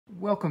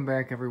Welcome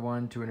back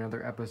everyone to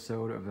another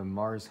episode of the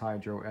Mars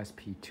Hydro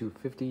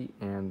SP250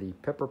 and the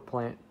pepper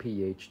plant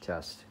pH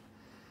test.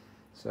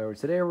 So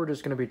today we're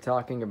just going to be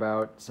talking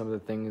about some of the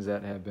things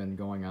that have been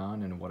going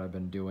on and what I've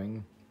been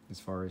doing as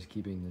far as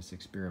keeping this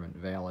experiment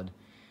valid.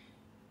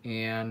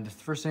 And the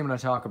first thing I'm going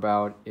to talk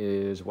about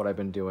is what I've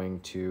been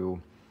doing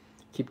to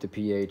keep the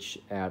pH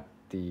at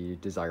the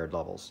desired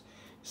levels.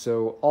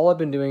 So all I've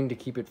been doing to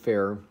keep it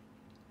fair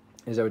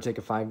is I would take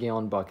a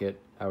 5-gallon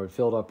bucket, I would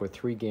fill it up with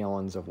 3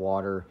 gallons of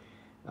water,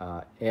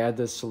 add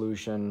this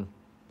solution,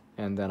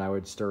 and then I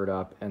would stir it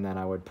up, and then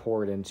I would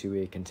pour it into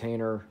a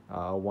container,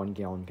 a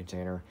 1-gallon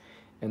container,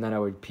 and then I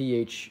would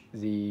pH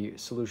the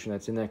solution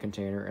that's in that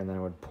container, and then I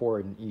would pour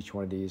it in each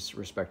one of these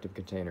respective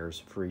containers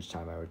for each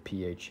time I would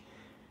pH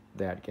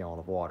that gallon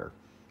of water.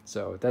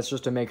 So that's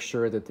just to make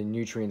sure that the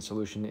nutrient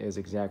solution is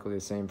exactly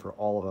the same for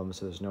all of them,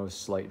 so there's no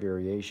slight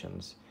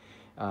variations,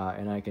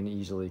 and I can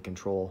easily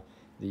control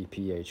the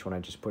pH when I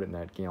just put it in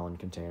that gallon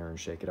container and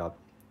shake it up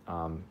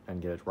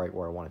and get it right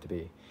where I want it to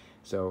be.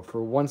 So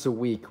for once a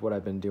week, what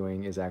I've been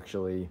doing is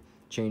actually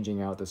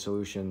changing out the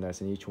solution that's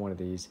in each one of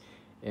these.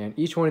 And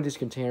each one of these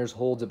containers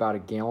holds about a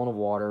gallon of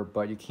water,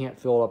 but you can't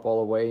fill it up all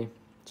the way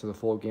to the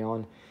full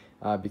gallon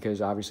because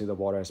obviously the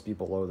water has to be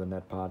below the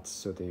net pots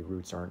so the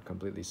roots aren't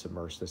completely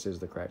submerged. This is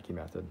the Kratky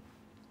method.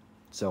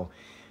 So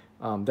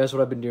that's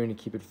what I've been doing to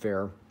keep it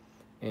fair.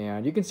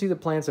 And you can see the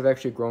plants have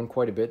actually grown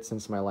quite a bit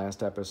since my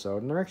last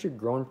episode, and they're actually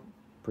growing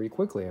pretty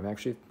quickly. I'm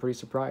actually pretty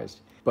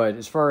surprised. But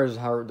as far as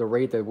how the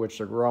rate at which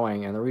they're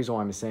growing, and the reason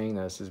why I'm saying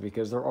this is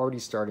because they're already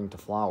starting to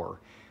flower.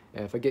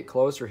 And if I get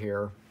closer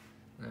here,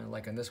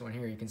 like on this one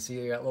here, you can see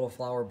you got little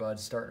flower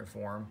buds starting to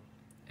form,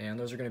 and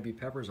those are going to be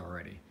peppers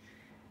already.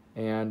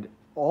 And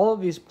all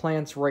of these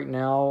plants right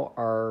now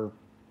are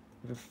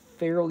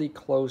fairly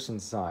close in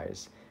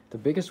size. The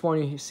biggest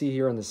one you see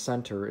here in the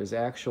center is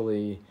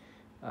actually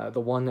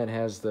the one that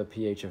has the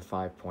pH of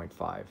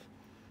 5.5.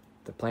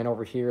 The plant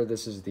over here,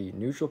 this is the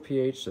neutral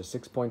pH, so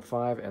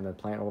 6.5, and the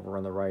plant over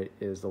on the right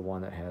is the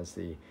one that has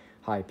the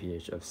high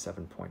pH of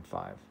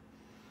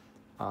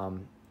 7.5.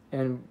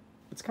 And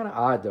it's kind of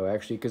odd though,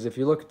 actually, because if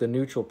you look at the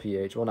neutral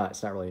pH, well,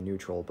 it's not really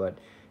neutral, but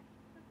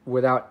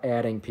without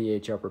adding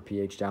pH up or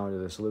pH down to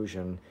the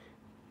solution,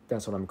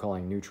 that's what I'm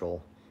calling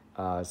neutral.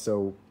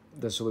 So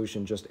the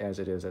solution just as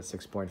it is at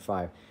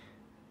 6.5.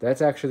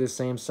 That's actually the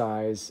same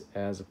size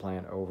as the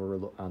plant over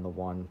on the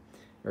one,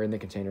 or in the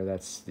container,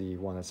 that's the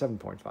one that's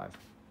 7.5.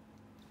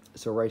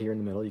 So right here in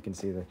the middle, you can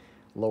see the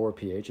lower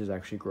pH is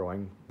actually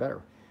growing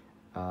better.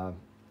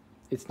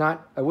 It's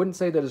not, I wouldn't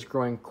say that it's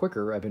growing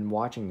quicker. I've been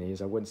watching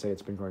these. I wouldn't say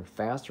it's been growing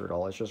faster at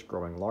all. It's just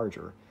growing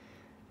larger.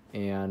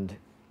 And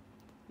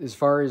as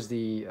far as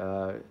the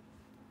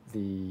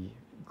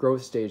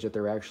growth stage that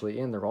they're actually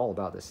in, they're all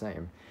about the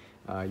same.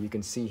 You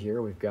can see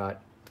here we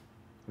got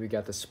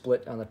the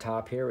split on the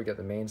top here. We got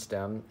the main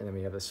stem, and then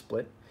we have the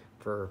split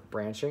for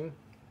branching.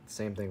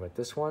 Same thing with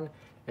this one,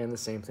 and the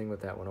same thing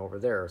with that one over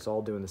there. It's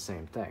all doing the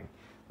same thing.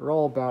 They're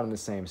all about in the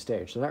same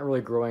stage. They're not really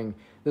growing,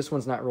 this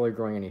one's not really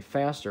growing any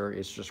faster,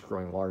 it's just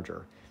growing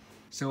larger.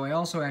 So I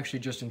also actually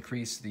just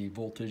increased the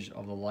voltage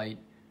of the light,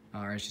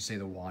 or I should say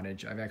the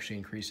wattage. I've actually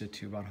increased it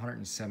to about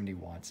 170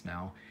 watts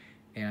now.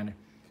 And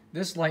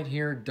this light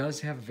here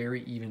does have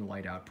very even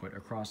light output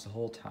across the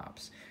whole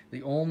tops.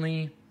 The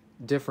only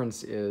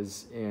difference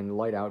is in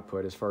light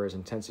output as far as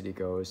intensity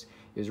goes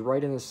is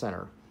right in the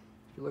center.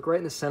 If you look right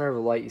in the center of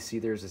the light, you see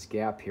there's this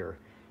gap here,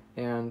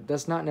 and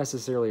that's not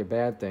necessarily a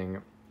bad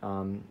thing.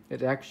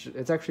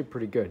 It's actually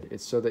pretty good.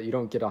 It's so that you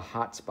don't get a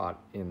hot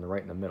spot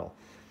right in the middle.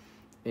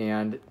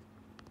 And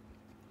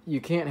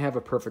you can't have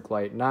a perfect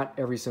light. Not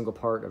every single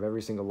part of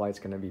every single light's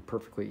going to be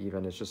perfectly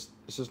even. It's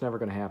just never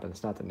going to happen.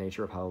 It's not the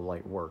nature of how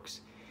light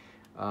works.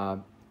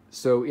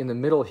 So in the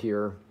middle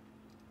here,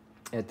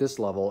 at this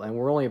level, and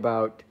we're only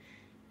about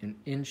an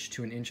inch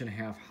to an inch and a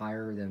half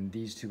higher than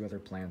these two other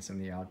plants in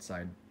the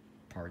outside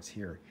parts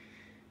here.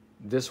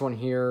 This one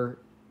here,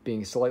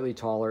 being slightly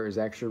taller, is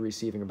actually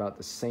receiving about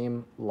the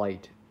same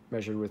light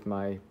measured with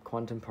my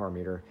quantum power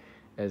meter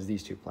as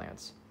these two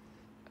plants.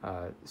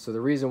 So the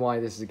reason why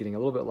this is getting a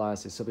little bit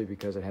less is simply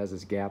because it has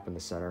this gap in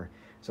the center.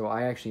 So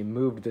I actually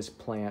moved this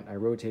plant, I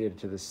rotated it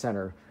to the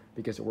center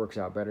because it works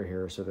out better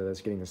here so that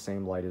it's getting the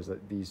same light as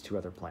these two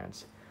other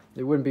plants.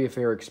 It wouldn't be a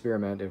fair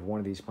experiment if one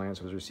of these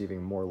plants was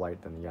receiving more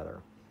light than the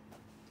other.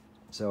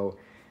 So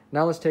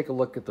now let's take a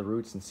look at the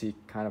roots and see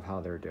kind of how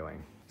they're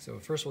doing. So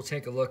first we'll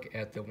take a look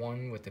at the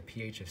one with the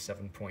pH of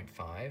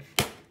 7.5.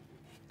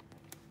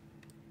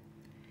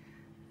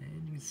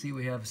 And you can see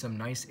we have some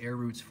nice air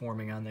roots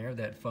forming on there.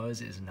 That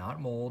fuzz is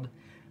not mold.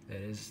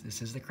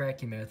 This is the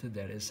Kratky method.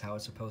 That is how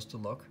it's supposed to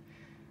look.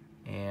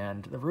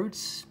 And the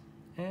roots,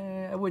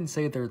 I wouldn't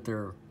say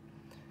they're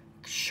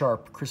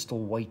sharp crystal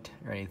white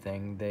or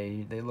anything.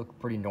 They look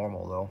pretty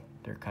normal though.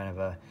 They're kind of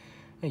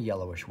a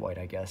yellowish white,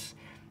 I guess.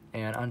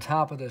 And on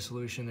top of the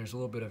solution, there's a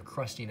little bit of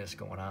crustiness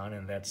going on,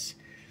 and that's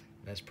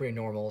pretty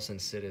normal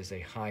since it is a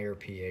higher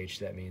pH.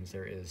 That means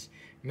there is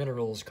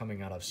minerals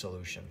coming out of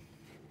solution.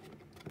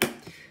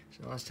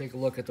 So let's take a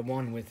look at the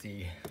one with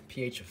the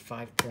pH of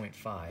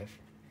 5.5.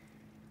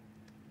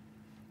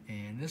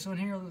 And this one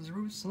here, the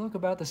roots look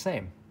about the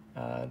same.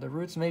 The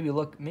roots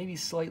maybe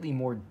slightly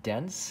more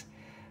dense,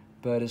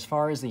 but as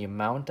far as the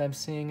amount I'm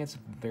seeing, it's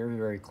very,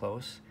 very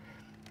close.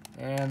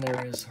 And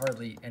there is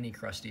hardly any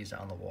crusties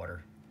on the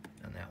water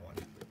on that one.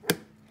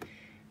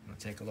 We'll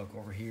take a look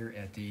over here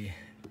at the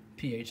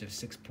pH of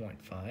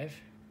 6.5.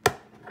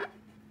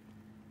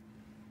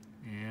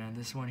 And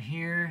this one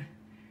here,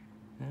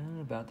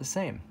 about the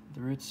same.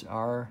 The roots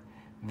are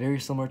very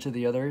similar to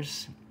the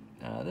others.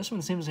 This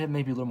one seems to have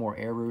maybe a little more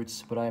air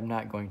roots, but I'm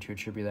not going to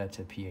attribute that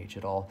to pH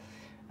at all.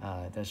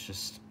 That's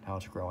just how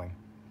it's growing.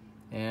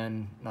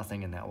 And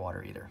nothing in that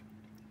water either.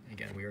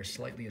 Again, we are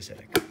slightly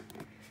acidic.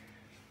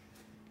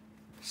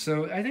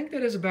 So I think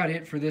that is about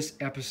it for this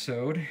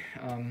episode.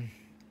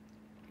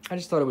 I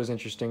just thought it was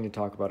interesting to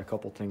talk about a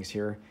couple things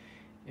here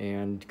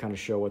and kind of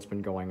show what's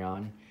been going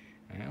on.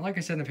 Like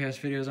I said in the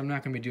past videos, I'm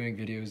not going to be doing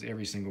videos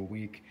every single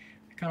week.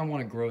 I kind of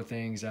want to grow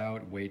things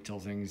out, wait till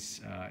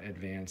things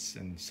advance,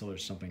 and so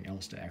there's something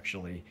else to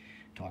actually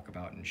talk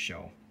about and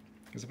show.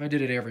 Because if I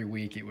did it every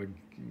week, it would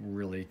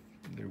really,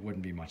 there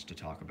wouldn't be much to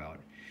talk about.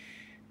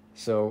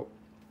 So,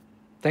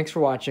 thanks for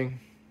watching,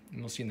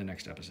 and we'll see you in the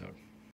next episode.